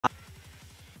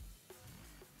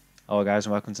Hello guys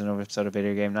and welcome to another episode of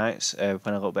Video Game Nights. We're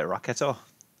playing a little bit of Rocketto.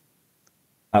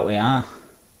 But we are.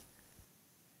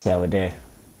 So we do.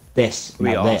 This,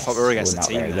 We not are. I this. thought we were against We're the not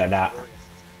team very then. good at.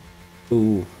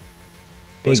 Ooh.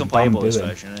 But it's Big unplayable this bamboo.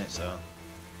 version, isn't it? So,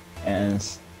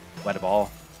 Yes. where the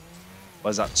ball?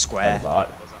 Where's that square?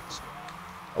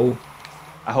 Oh,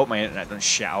 I hope my internet doesn't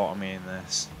shit out on me in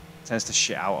this. It tends to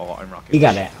shit out a lot in Rocket. you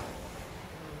got it.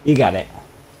 You got it.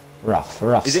 Rough.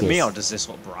 Is it me or does this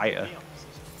look brighter?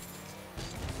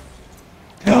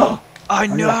 I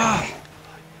know!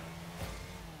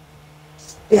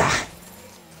 Yeah.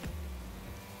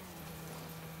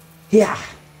 Yeah.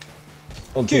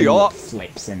 Oh, Cute.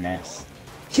 flips in this.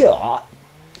 Cute.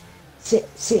 Sit.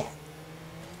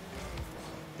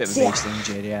 Bit of a beast in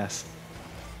JDF.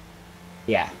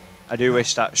 Yeah. I do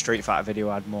wish that Street Fighter video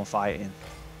had more fighting.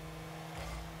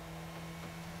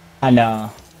 I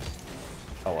know.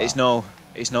 Oh, well.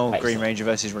 It's no Wait, Green so- Ranger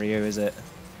versus Ryu, is it?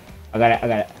 I got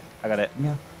it. I got it.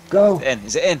 No. Go.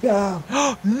 Is it in? Go.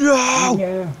 No!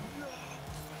 No.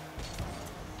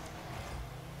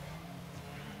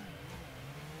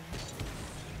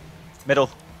 Middle.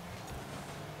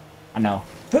 I know.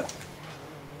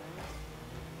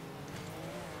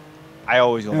 I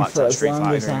always go And back to for that as Street long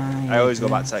Fighter. as I always go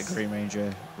back to that exist. Green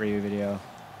Ranger Ryu video.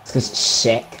 It's because it's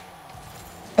sick.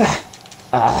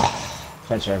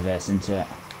 Let's reverse into it.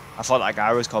 I thought that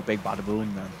guy was called Big Bada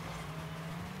Boom then.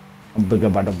 I'm bigger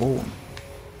by the boom.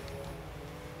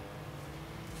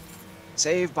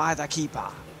 Saved by the keeper.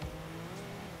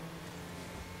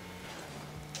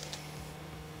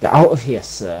 Get out of here,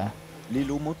 sir.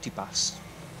 Lilo Multipass.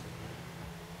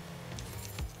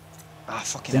 Ah,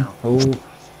 fucking hell. Oh,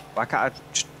 Why can't I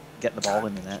just get the ball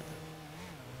in the net?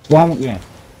 why won't you?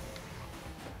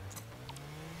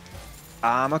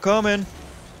 I'm a coming.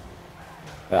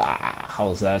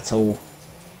 How's that all?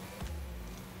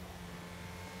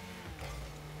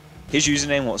 His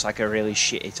username looks like a really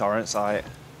shitty torrent site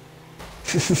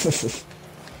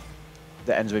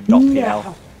that ends with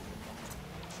 .pl.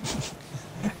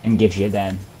 And gives you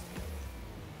then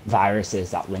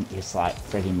viruses that link you to like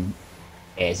friggin'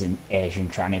 Asian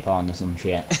tranny porn or some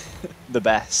shit. The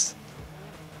best.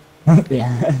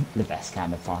 Yeah, the best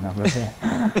kind of pornography.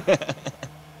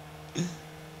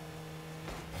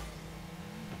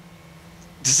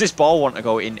 Does this ball want to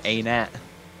go in a net?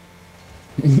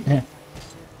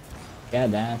 Yeah,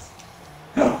 that's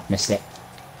missed it.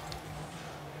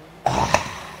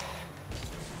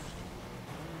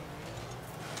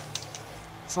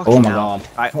 Fucking Oh my hell. god.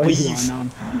 Right, What is leave. going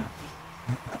on?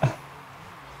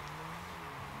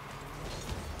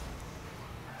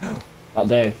 That'll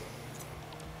do.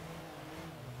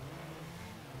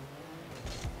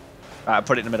 Right, I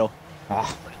put it in the middle.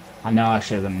 Ah, I know I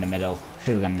should have gone in the middle.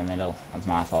 That's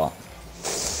my fault.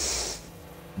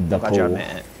 The Glad you pool.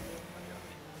 admit it.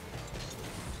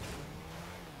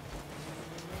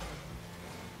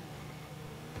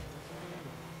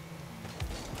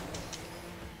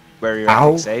 Where are your Ow.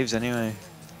 epic saves anyway?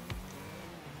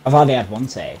 I've already had one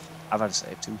save. I've had a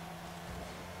save too.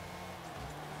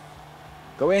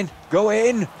 Go in! Go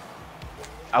in!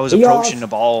 I was approaching the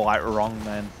ball like wrong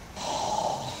then.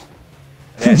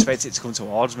 I didn't expect it to come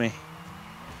towards me.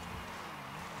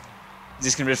 Is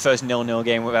this going to be the first 0-0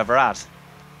 game we've ever had?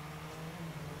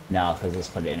 No, because I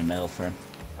just put it in the middle for him.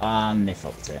 And they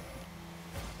fucked it.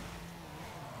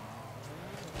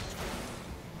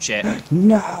 Shit.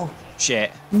 No!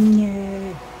 Shit.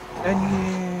 No!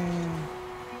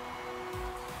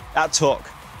 That took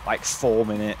like 4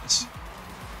 minutes.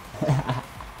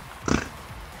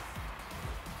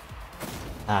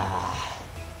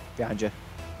 Behind you.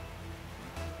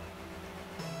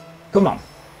 Come on.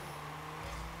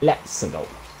 Let's go.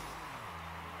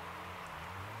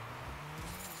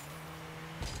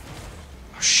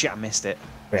 Oh shit, I missed it.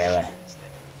 Really?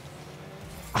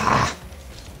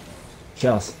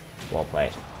 Shows. Well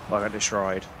played. I got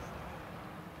destroyed.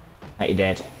 That you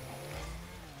did.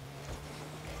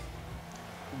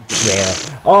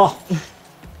 Really? Oh!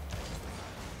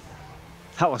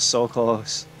 That was so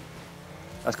close.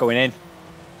 That's going in.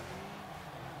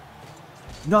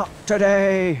 Not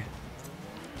today!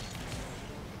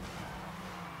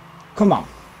 Come on.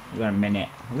 We've got a minute.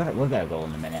 We've got a goal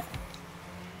in a minute.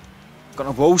 Got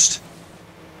no boost.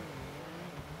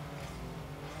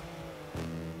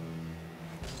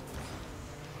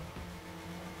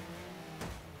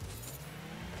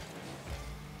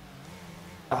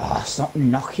 Oh, stop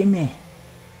knocking me.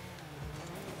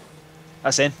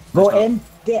 That's in. Go That's not- in.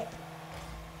 Dip.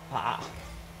 Ah.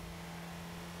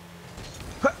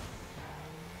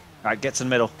 Right, get to the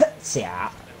middle. See ya.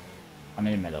 I'm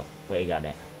in the middle, but you got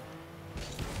it.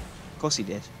 Of course he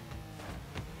did.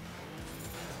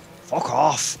 Fuck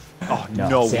off. Oh, No,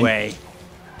 no same. way.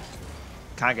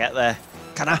 Can't get there.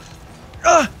 Can I?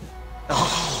 I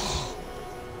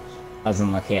was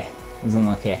unlucky. I was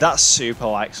unlucky. That's super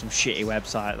like some shitty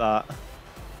website, that.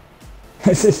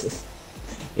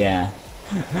 Yeah.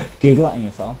 Google it on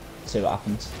your phone, see what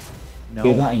happens. No.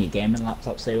 Google it on your gaming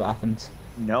laptop, see what happens.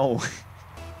 No.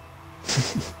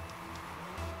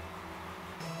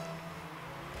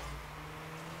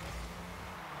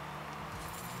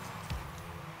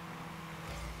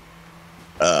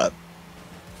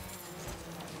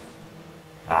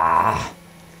 Ah.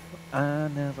 I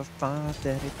never thought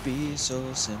that it'd be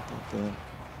so simple, but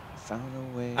I found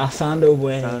a way. I found a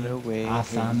way. Found a way. I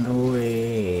found a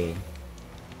way.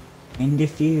 And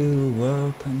if you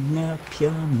open up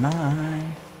your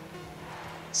mind,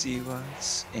 See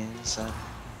what's inside.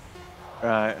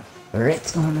 Right. or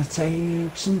it's gonna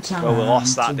take some time. Well, we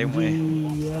lost that, to didn't we?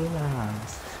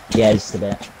 realize. Yeah, just a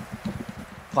bit.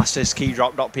 Plasters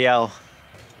keydrop.pl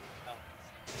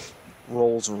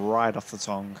rolls right off the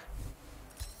tongue.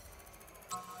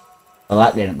 Well,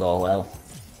 that didn't go well.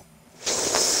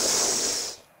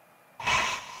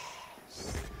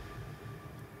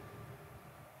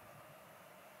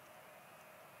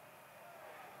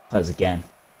 Close again.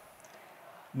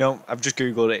 No, I've just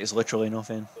googled it. It's literally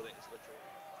nothing.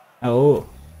 Oh,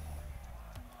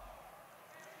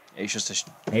 It's just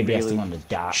a maybe really I'm on the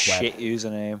dark shit web.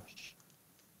 username.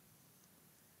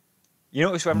 You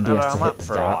notice we haven't Maybe had I our have to map hit the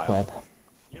for a dark while. web.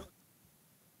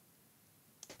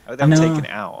 Oh, they haven't know. taken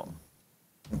it out.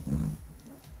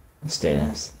 Let's do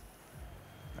this.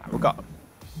 Right, we got them.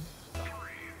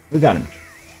 We got him.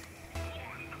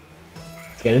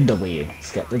 Let's get a W.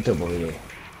 Let's get the W.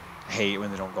 I hate it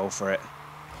when they don't go for it.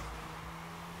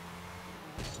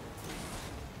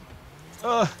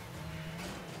 Ugh.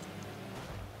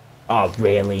 Oh,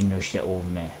 really nudged it over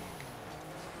me.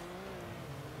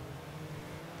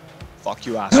 Fuck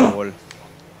you, asshole.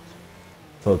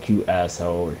 Fuck you,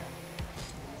 asshole.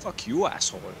 Fuck you,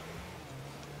 asshole.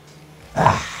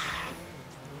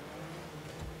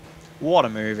 What a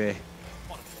movie.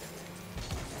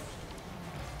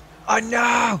 Oh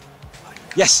no!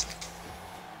 Yes!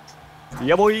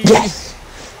 Yeah, boy! Yes!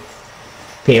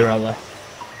 P-roller.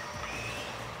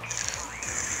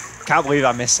 Can't believe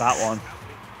I missed that one.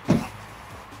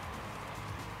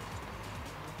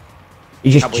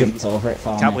 You just Can't believe- jumped over it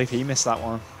for Can't me. believe he missed that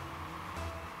one.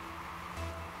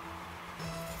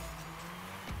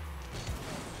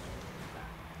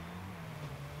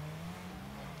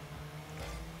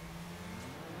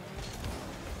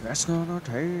 That's gonna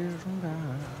take some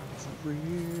time to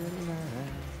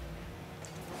realize.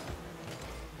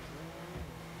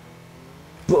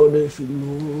 But if you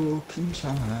look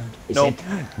inside... Is Nope.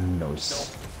 it?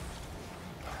 Nice.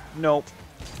 Nope.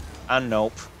 And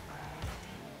nope.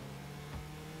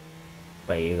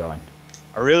 Where are you going?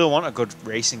 I really want a good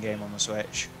racing game on the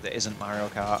Switch that isn't Mario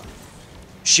Kart.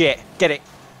 Shit, get it.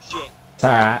 Shit. It's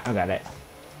alright, I got it.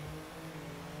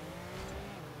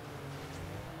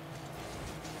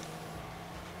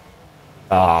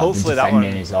 Oh, Hopefully the that one-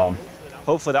 defending is on.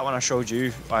 Hopefully that one I showed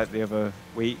you like the other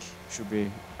week should be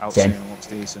out Same. soon and looks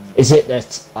decent. Is it the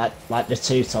like the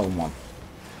two-tone one?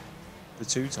 The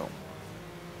two-tone.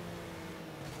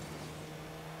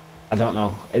 I don't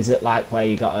know. Is it like where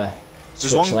you gotta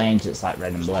There's switch one- lanes? It's like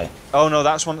red and blue. Oh no,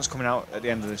 that's one that's coming out at the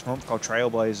end of this month called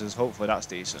Trailblazers. Hopefully that's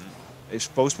decent. It's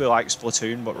supposed to be like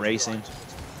Splatoon but racing.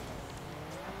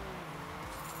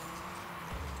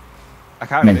 I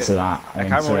can't I'm remember. into that. I can't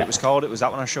remember what it was called. It was that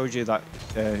one I showed you that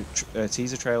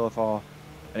teaser trailer for,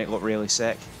 and it looked really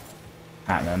sick.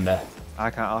 Can't remember. I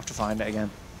can't. I'll have to find it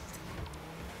again.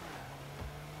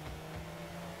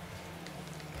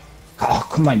 Oh,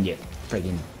 come on, you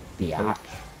friggin' biatch.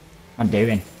 I'm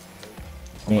doing.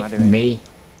 What am I doing? Me.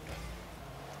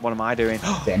 What am I doing?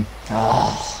 Then.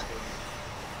 Oh.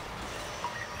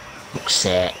 Looks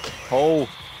sick. Oh,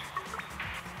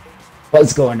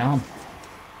 What's going on?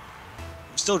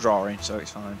 I'm still drawing, so it's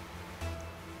fine.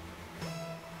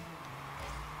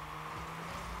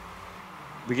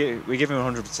 We give him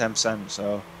 110%,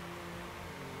 so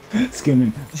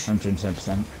Skimming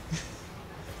 110%.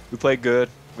 we played good.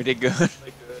 We did good.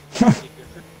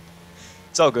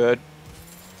 It's all good.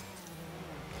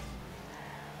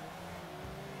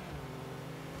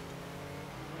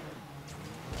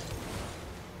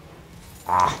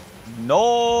 Ah,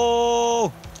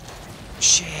 No!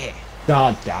 Shit.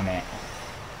 god damn it.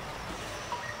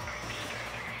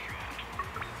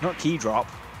 Not key drop.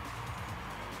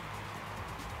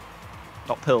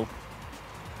 Not pill.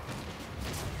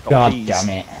 Not God peas. damn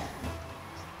it.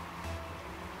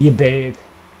 You boob.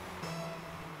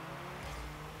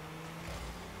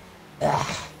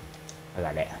 Ah.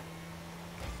 I got it.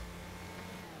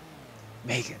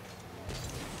 Megan.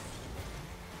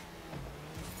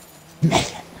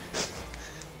 Megan.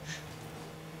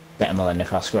 Better more than the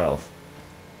Cross Grove.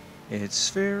 It's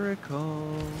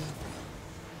spherical.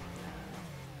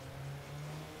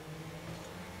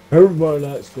 Everybody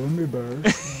likes gummy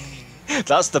bears.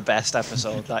 That's the best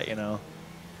episode, that, you know.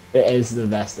 It is the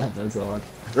best episode.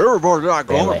 Everybody likes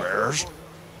gummy Really? bears.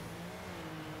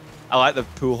 I like the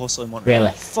pool hustling one.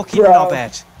 Really? Fucking Bro.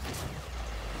 knobhead.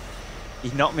 He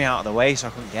knocked me out of the way so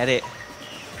I couldn't get it.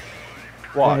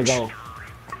 Wanna Watch. go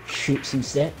shoot some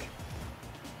stick?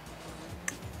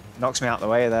 Knocks me out of the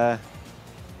way there.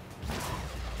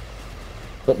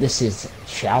 But this is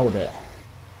chowder.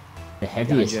 The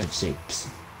heaviest Gotcha. of soups.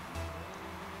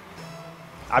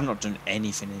 I've not done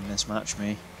anything in this match,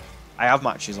 me. I have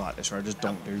matches like this where I just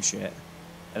don't do shit.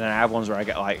 And then I have ones where I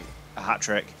get like a hat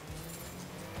trick.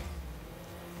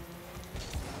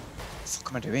 What the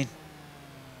fuck am I doing?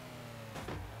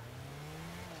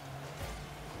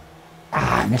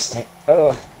 Ah, I missed it.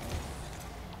 Oh.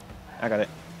 I got it.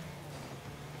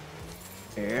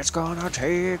 It's gonna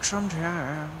take some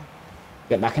time.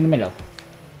 Get back in the middle.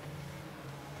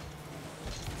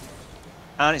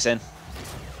 And it's in.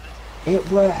 It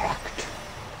worked.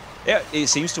 Yeah, it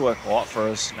seems to work a lot for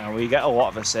us now. We get a lot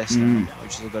of assists now,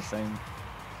 which is a good thing.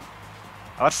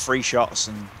 I had 3 shots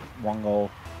and 1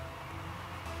 goal.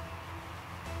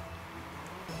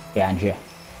 Behind you.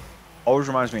 Always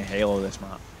reminds me of Halo, this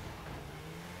map.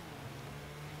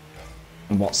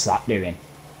 And what's that doing?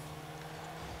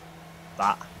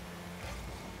 That.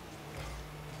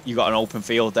 You got an open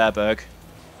field there, Berg.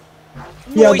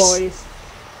 Yeah, Nice. boys.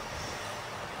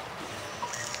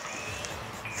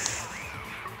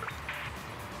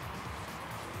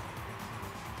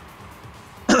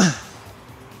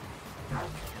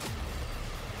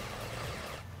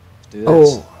 Do this.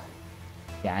 Oh.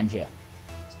 Behind you.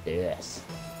 Let's do this.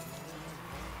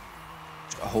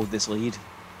 Just gotta hold this lead.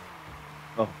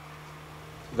 Oh.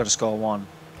 We've got to score 1.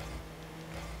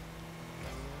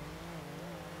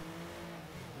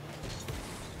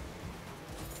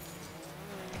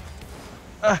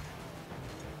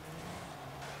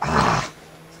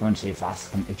 It's going too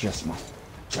fast. I can't adjust my...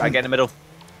 Try get in the middle.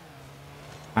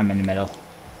 I'm in the middle.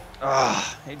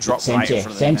 Ah, it dropped Same right to in you,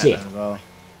 front of same the to net you. as well.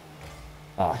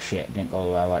 Oh shit, didn't go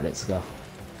where I wanted it to go.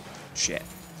 Shit.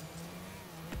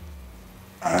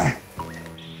 Got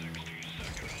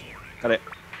it.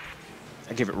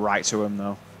 I give it right to him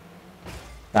though.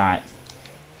 Alright.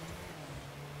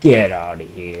 Get out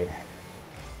of here.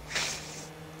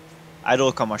 I had a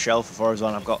look on my shelf before as well,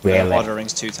 and I've got Really? Lord of the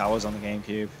Rings 2 Towers on the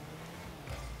GameCube.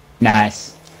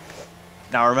 Nice.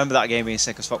 Now I remember that game being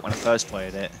sick as fuck when I first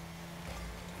played it.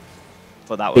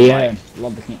 But that was The like...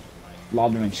 Lord of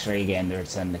the Rings 3 game, the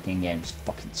Return of the King game is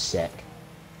fucking sick.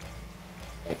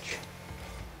 Bitch.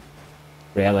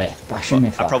 Really? Bashing me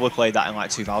for I probably played that in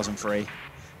like 2003.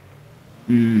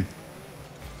 Mm.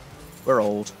 We're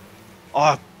old.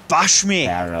 Oh, bash me!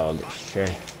 Yeah, old, it's true.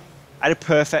 I had a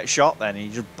perfect shot then, and he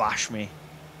just bashed me.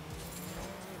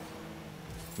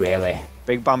 Really?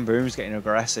 Big Bam Boom's getting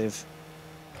aggressive.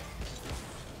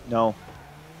 No.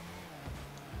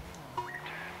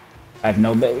 I have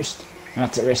no boost. I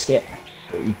have to risk it.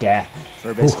 But you dare. For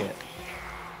a biscuit.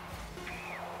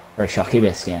 For a shocky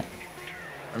biscuit.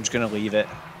 I'm just gonna leave it.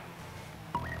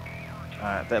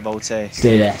 Alright, bit of OT. Let's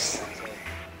do this.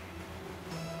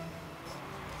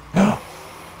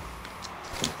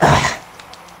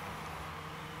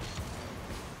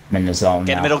 I'm in the zone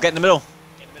Get in now. the middle, get in the middle!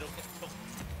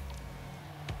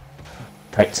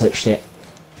 Prick touched it.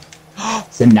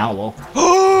 It's a now look.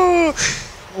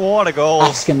 What a goal!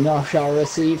 Ask and thou shall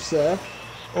receive, sir.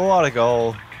 What a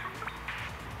goal!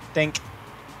 Think.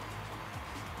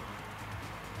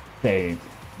 Boom.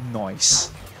 Nice.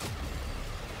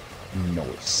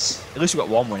 Nice. At least we got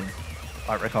 1 win.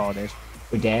 Like recorded.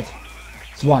 We did.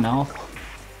 It's 1-0.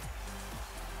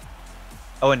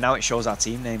 Oh, and now it shows our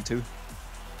team name too.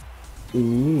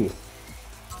 Ooh.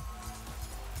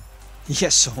 You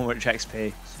get so much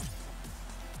XP.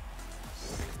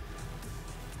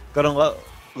 Got on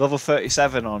level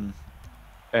 37 on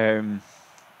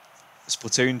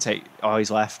Splatoon take. Oh,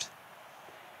 he's left.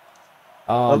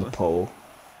 Oh, the pole.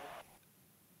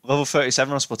 Level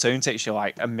 37 on Splatoon takes you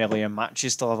like 1,000,000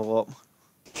 matches to level up.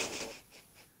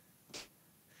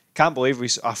 Can't believe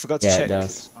I forgot to Yeah, it check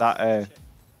does. that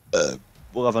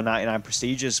level 99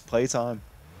 prestigious playtime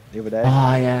the other day.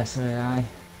 Oh, yeah, so did I.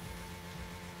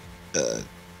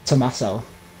 Tommaso.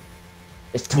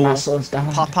 It's Tommaso's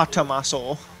down. Papa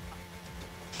Tommaso.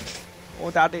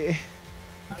 Oh, daddy.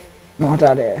 No,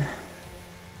 daddy.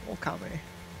 Oh, Cammy.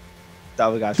 That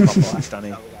other guy's proper left, hasn't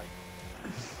he?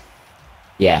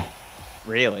 Yeah.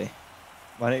 Really?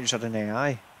 Why don't you just add an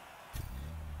AI?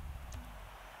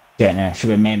 Don't know.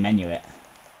 Should we main menu it?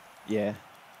 Yeah.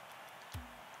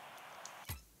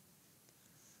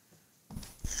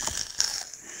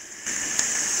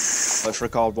 Let's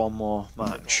record one more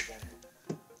match.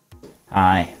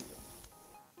 Aye.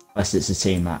 Unless it's a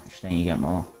team match, then you get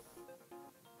more.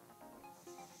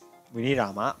 We need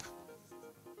our map.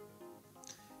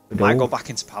 We Might do. go back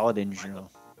into Paladins, you know.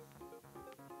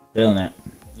 Don't it?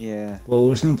 Yeah. Well, we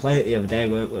was going to play it the other day,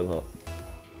 weren't we? But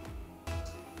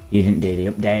you didn't do the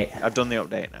update. I've done the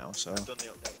update now, so.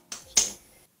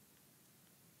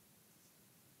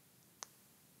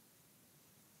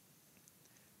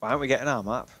 Why aren't we getting our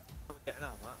map?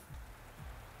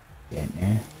 Don't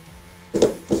know.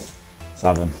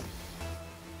 7.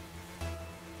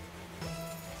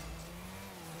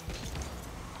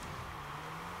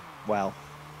 Well.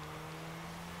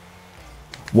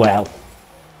 Well.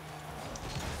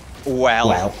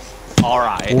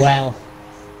 Alright. Well.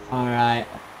 Alright.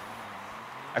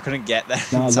 I couldn't get there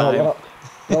No, in time. no,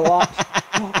 no, watch.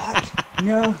 Watch.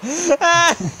 No.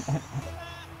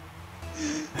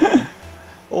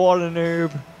 What a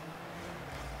noob.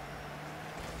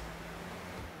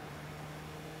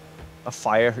 A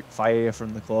fire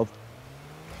from the club.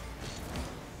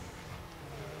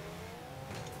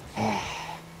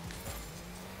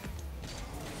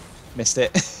 Missed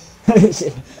it.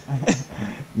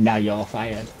 Now you're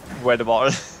fired. Where the ball?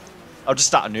 I'll just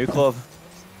start a new club.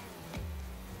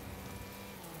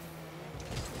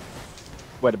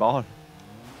 Where the ball?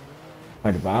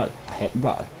 Where the ball? I hit the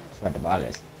ball. That's where the ball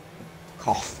is.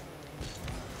 Cough.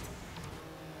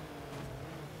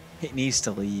 It needs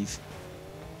to leave.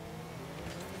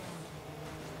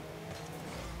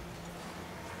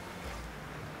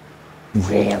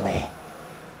 Really?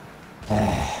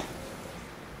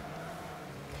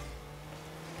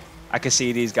 I can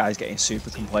see these guys getting super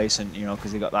complacent, you know,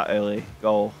 because they got that early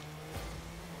goal.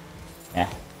 Yeah.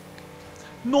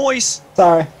 Nice!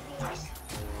 Sorry.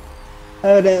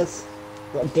 Oh, it is.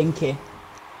 What a dinky.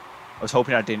 I was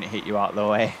hoping I didn't hit you out of the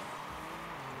way.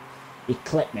 You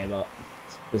clipped me, but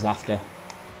it was after.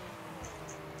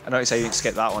 I know you say you didn't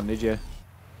skip that one, did you?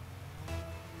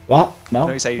 What? No. I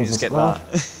know you say you didn't skip scored.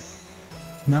 that.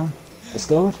 No. I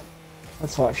scored.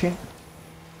 Let's watch it.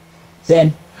 It's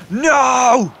in.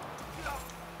 No!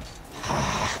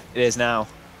 It is now.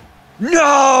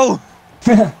 No!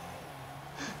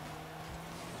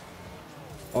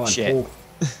 Oh, Shit. cool.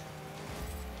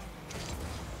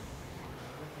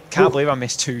 Can't believe I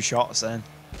missed 2 shots then.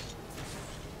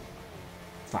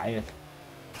 Fired.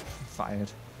 Fired.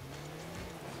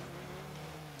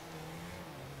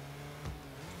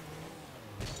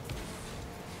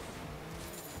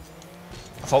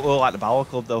 I thought we were like the Bower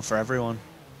Club though for everyone.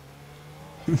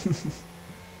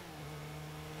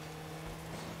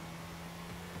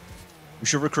 We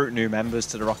should recruit new members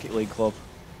to the Rocket League club.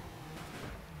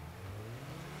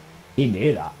 He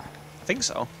knew that. I think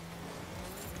so.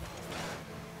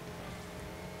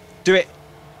 Do it.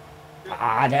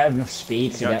 I don't have enough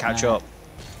speed to You don't get catch there. up.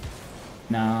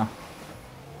 No.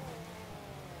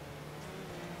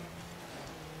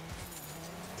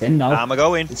 It's in now. Am I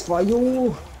going? It's for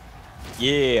you.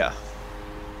 Yeah.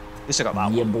 At least I got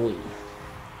that Yeah, one. boy.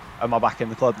 Am I back in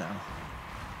the club now?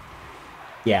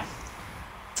 Yeah.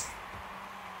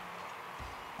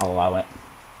 I'll allow it.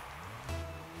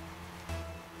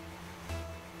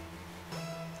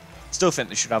 Still think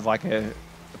they should have like a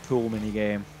pool mini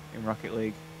game in Rocket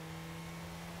League.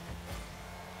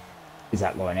 Is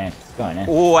that going in? It's going in.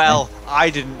 Well, I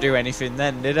didn't do anything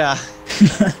then, did I?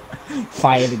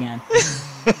 Fired again.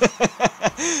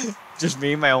 Just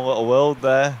me in my own little world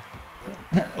there.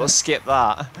 Let's skip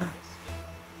that.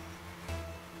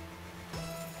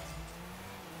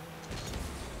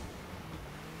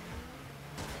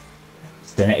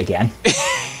 It's done it again.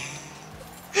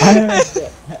 I missed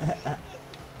it.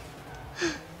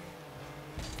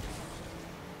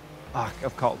 Ah,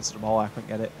 I've caught onto the ball, I couldn't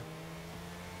get it.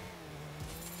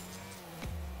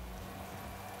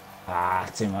 Ah,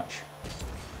 too much.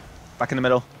 Back in the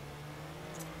middle.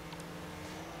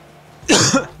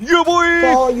 Yeah, boy!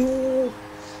 For you.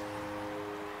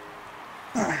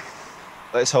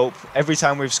 Let's hope. Every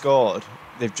time we've scored,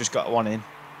 they've just got one in.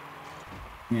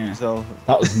 Yeah. So,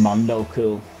 That was Mondo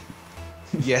cool.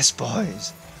 yes,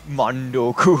 boys.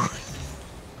 Mondo cool.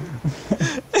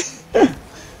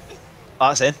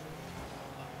 That's in.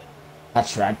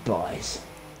 That's right, boys.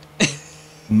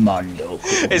 Mondo cool.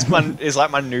 It's like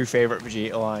my new favourite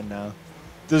Vegeta line now.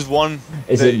 There's one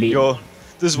Is that it the- you're.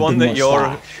 There's one the that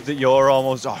mustache? you're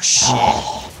almost. Oh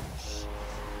shit!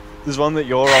 There's one that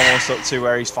you're almost up to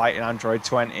where he's fighting Android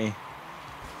 20.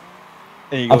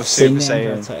 And you go I've seen Super the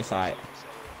Android Saiyan. 20 fight.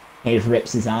 He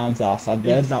rips his arms off. I've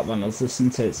heard that one. I was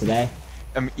listening to it today.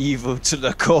 I'm evil to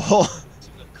the core.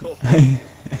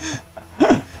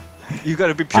 You've got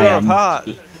to be pure of heart.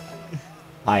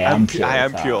 I am pure. I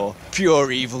am pure.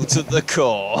 Pure evil to the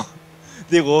core.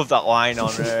 They love that line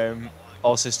on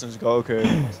All Systems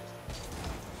Goku.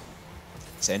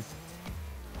 It's in.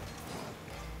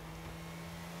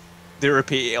 They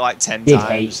repeat it like 10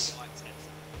 times.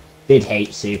 Did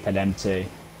hate Super them too.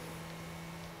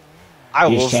 I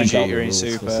love Vegeta in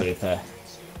Super.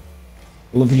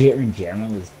 Love Vegeta in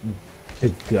general is the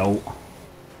GOAT.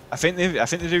 I think they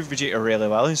do Vegeta really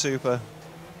well in Super.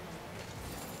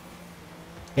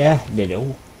 Yeah, they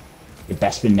do. The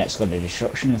best been next God of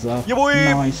Destruction as well. Yeah, boy!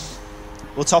 Nice.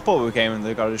 We'll top up with a game and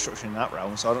they've got a Destruction in that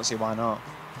realm, so I don't see why not.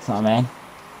 That's what I mean.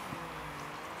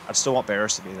 I'd still want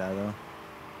Beerus to be there though.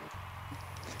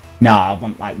 No, I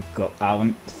want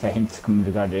for him to come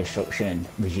to God of Destruction.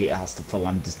 Vegeta has to full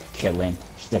on just kill him,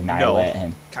 just annihilate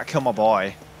him. Can't kill my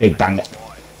boy. Big bang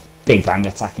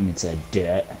attack him into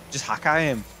dirt. Just Hakai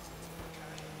him.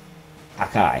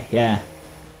 Hakai, yeah.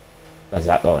 Where's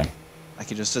that going? Like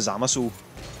he just does Zamasu.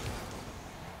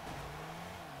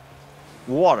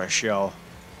 What a show.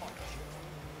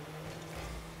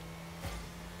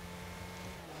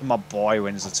 My boy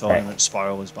wins the tournament.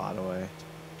 Spoilers, by the way.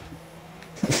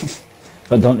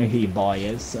 But I don't know who your boy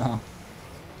is, so.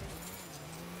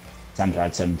 It's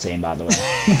Android 17, by the way.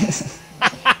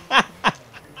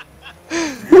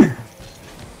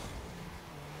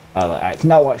 Oh, I can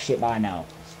not watch it by now.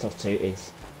 It's tough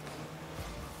tooties.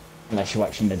 Unless you're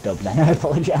watching the dub, then I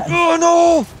apologise. Oh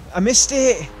no! I missed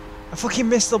it! I fucking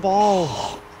missed the ball!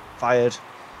 Fired.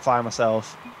 Fire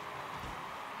myself.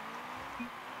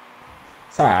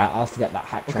 It's alright, I'll forget that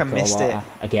hat trick I missed it.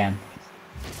 Again.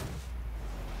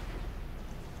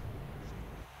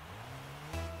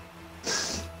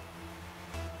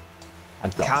 I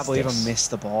can't believe I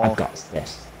missed the ball. I've got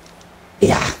this.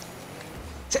 Yeah!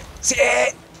 See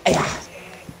it! Yeah!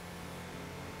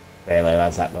 Really,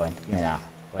 where's that going? Give me that.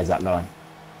 Where's that going?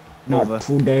 Not Over.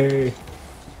 Today.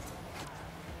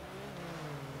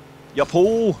 Your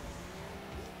pool!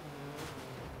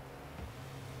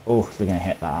 Oh, they're gonna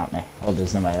hit that, aren't they? Oh,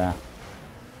 there's no way there.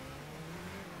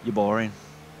 You're boring.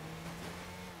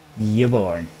 You're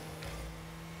born.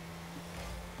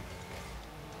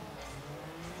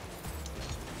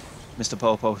 Mr.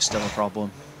 Popo is still a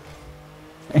problem.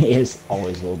 It is,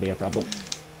 always will be a problem.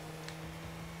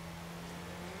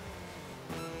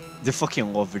 They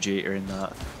fucking love Vegeta in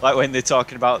that. Like when they're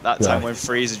talking about that time when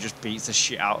Frieza just beats the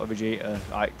shit out of Vegeta,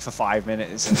 like for 5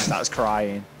 minutes and starts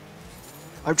crying.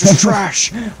 I'm just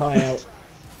trash!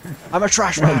 I'm a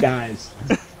trash man! Guys.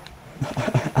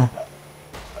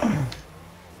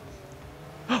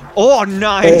 Oh,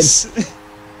 nice!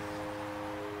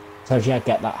 Told you I'd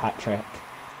get that hat trick.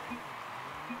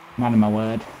 Man of my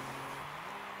word.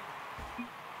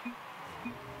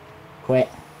 Quit.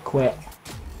 Quit.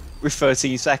 With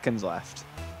 13 seconds left.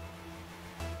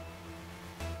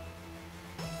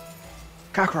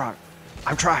 Kakarot,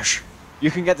 I'm trash.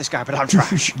 You can get this guy, but I'm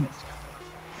trash.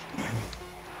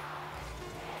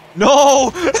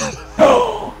 No!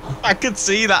 I could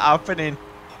see that happening.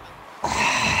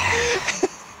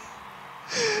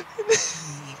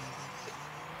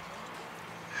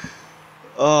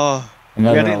 Oh, we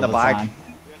had it in the bag.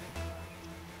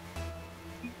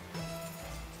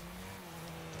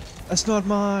 That's not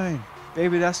mine.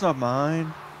 Baby, that's not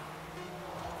mine.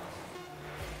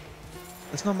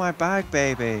 That's not my bag,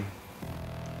 baby.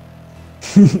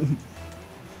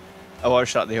 I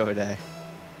watched that the other day.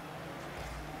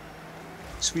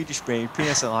 Swedish brain,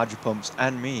 penis and larger pumps,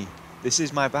 and me. This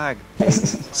is my bag. Baby.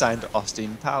 Signed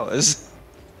Austin Powers.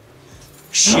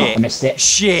 Shit. I missed it.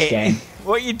 Shit.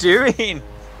 What are you doing?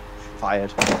 Fired.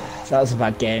 That was a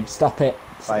bad game. Stop it.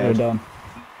 Fired. We're done.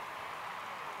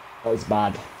 That was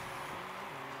bad.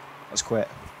 Let's quit.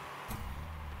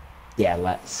 Yeah,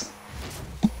 let's.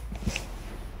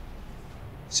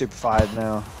 Super fired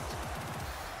now.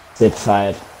 Super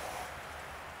fired.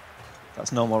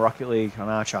 That's no more Rocket League on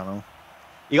our channel.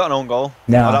 You got an own goal?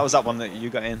 No. Oh, that was that one that you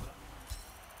got in.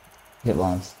 It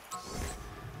was.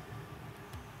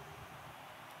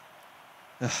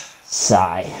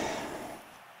 Sigh.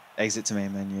 Exit to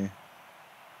main menu.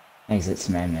 Exit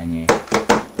to main menu.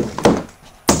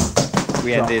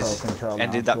 We ended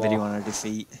that video on a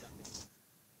defeat.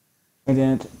 We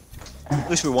did. At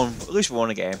least we won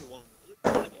a game.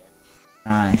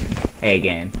 Aye. A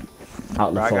game.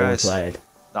 Out the Right, four guys. played.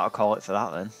 That'll call it for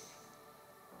that then.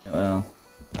 It will.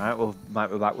 Alright, well, might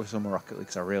be back with some more Rocket League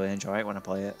because I really enjoy it when I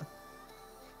play it.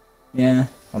 Yeah.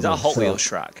 Is that a Hot Wheels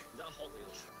track?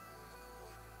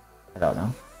 I don't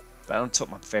know. But I don't took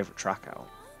my favourite track out.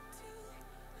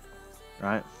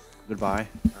 Right, goodbye.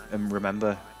 And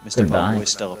remember, Mr. Bobo is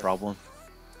still a problem.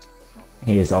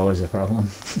 He is always a problem.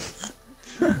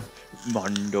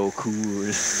 Mondo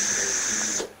cool.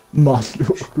 Mondo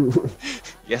cool.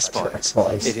 Yes,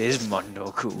 boys. It is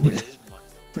Mondo cool.